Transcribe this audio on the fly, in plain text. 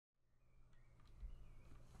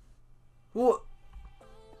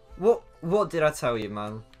What did I tell you,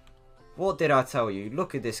 man? What did I tell you?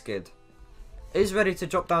 Look at this kid. He's ready to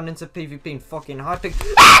drop down into PvP and fucking high-pick.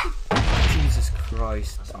 Jesus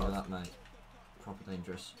Christ. Something like that, mate. Proper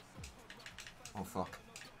dangerous. Oh, fuck.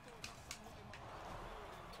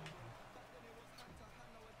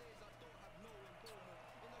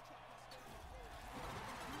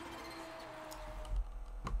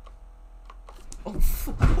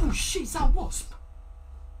 Oh shit, is that a wasp?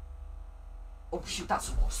 Oh shit, that's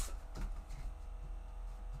a wasp.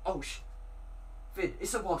 Oh shit. Finn,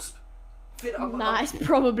 it's a wasp. Finn, nah, it's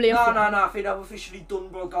probably a No, Finn, I'm officially done,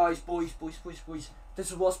 bro, guys. Boys.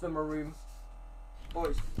 There's a wasp in my room.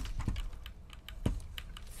 Boys.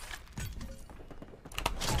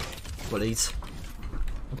 Bullies.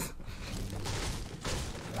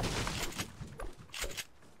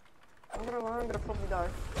 I'm gonna probably die.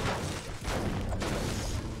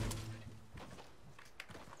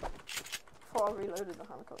 Before I reloaded the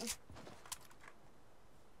hand cannon.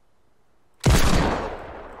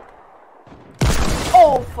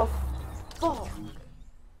 Oh, for fuck!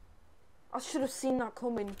 I should have seen that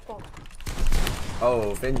coming. Fuck.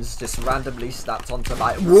 Oh, Vin's just randomly snapped onto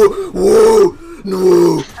my. Whoa!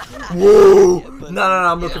 No! No,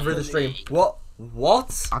 I'm looking through the stream. What?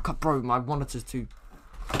 I can't, bro. My monitor's too.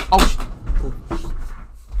 Oh,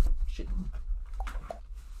 shit.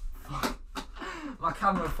 My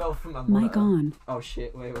camera fell from my monitor. Mic on. Oh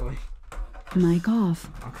shit! Wait. Mic off.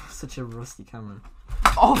 I've got such a rusty camera.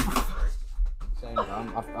 Oh! Wait,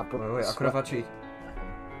 I could have actually.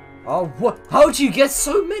 Oh, what? How'd you get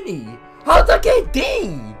so many? How'd I get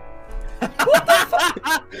D? What the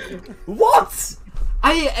fuck? What?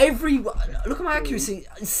 I hit every. Look at my accuracy.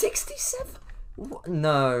 67?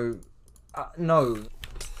 No. No.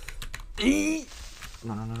 E.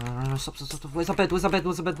 No. Stop. Where's the bed?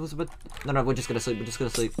 No, we're just gonna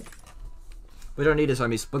sleep. We don't need this,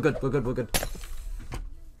 homies. We're good.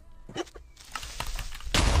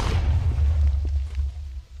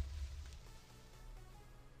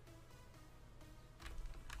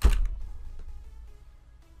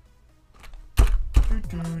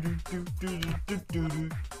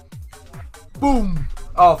 Boom!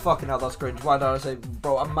 Oh fucking hell, that's cringe. Why did I say,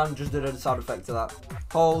 bro? A man just did a sound effect to that.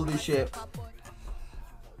 Holy shit!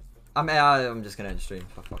 I'm just gonna end stream.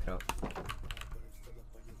 Fuck it up.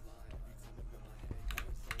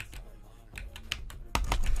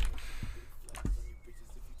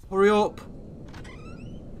 Hurry up!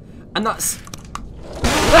 And that's.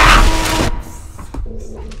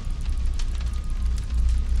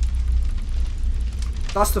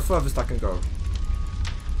 That's the furthest I can go.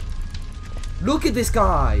 Look at this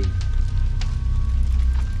guy!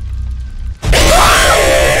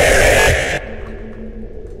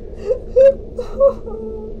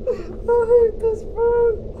 I hate this, bro.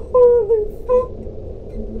 Holy fuck.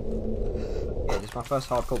 Yeah, this is my first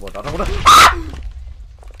hardcore board. I don't wanna.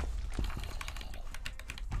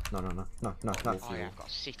 No. Oh yeah, I've got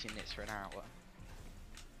to sit in this for an hour.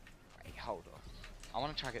 Wait, hold on. I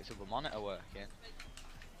want to try to get to the monitor working.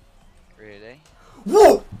 Really?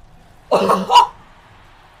 Whoa!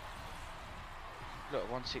 Look,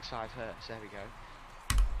 165 hertz. There we go.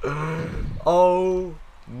 Oh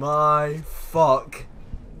my fuck!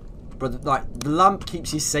 But like the lamp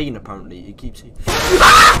keeps you sane. Apparently, it keeps you.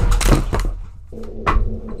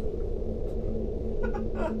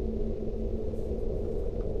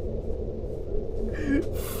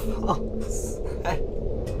 Fuck's sake.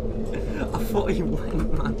 I thought he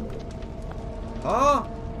went, man. Oh!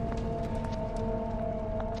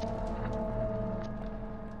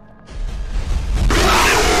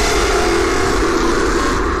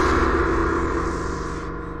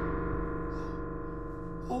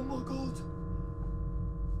 Oh my god.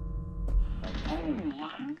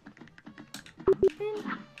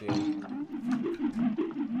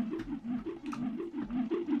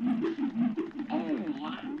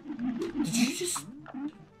 Did you just...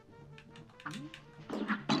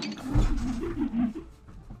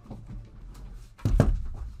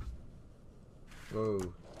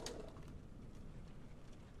 Whoa.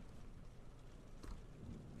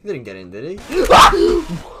 He didn't get in, did he?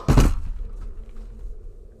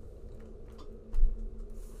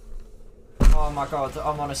 Oh my god,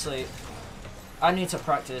 I'm honestly... I need to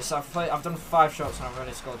practice. I've done 5 shots and I've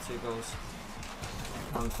only scored 2 goals.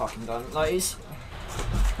 I'm fucking done. Like, it's...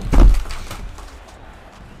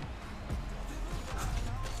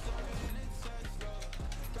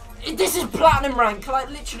 This is platinum rank, like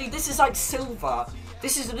literally this is like silver.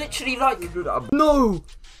 This is literally like... No!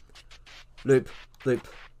 Loop.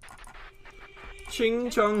 心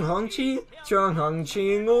中航起，将航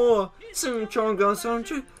起我，心中高上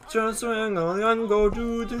去，就算我能够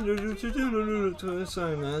住，就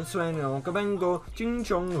算我算我个半个，心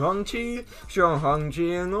中航起，将航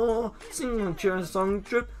起我，心中上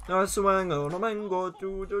去，就算我能够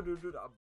住。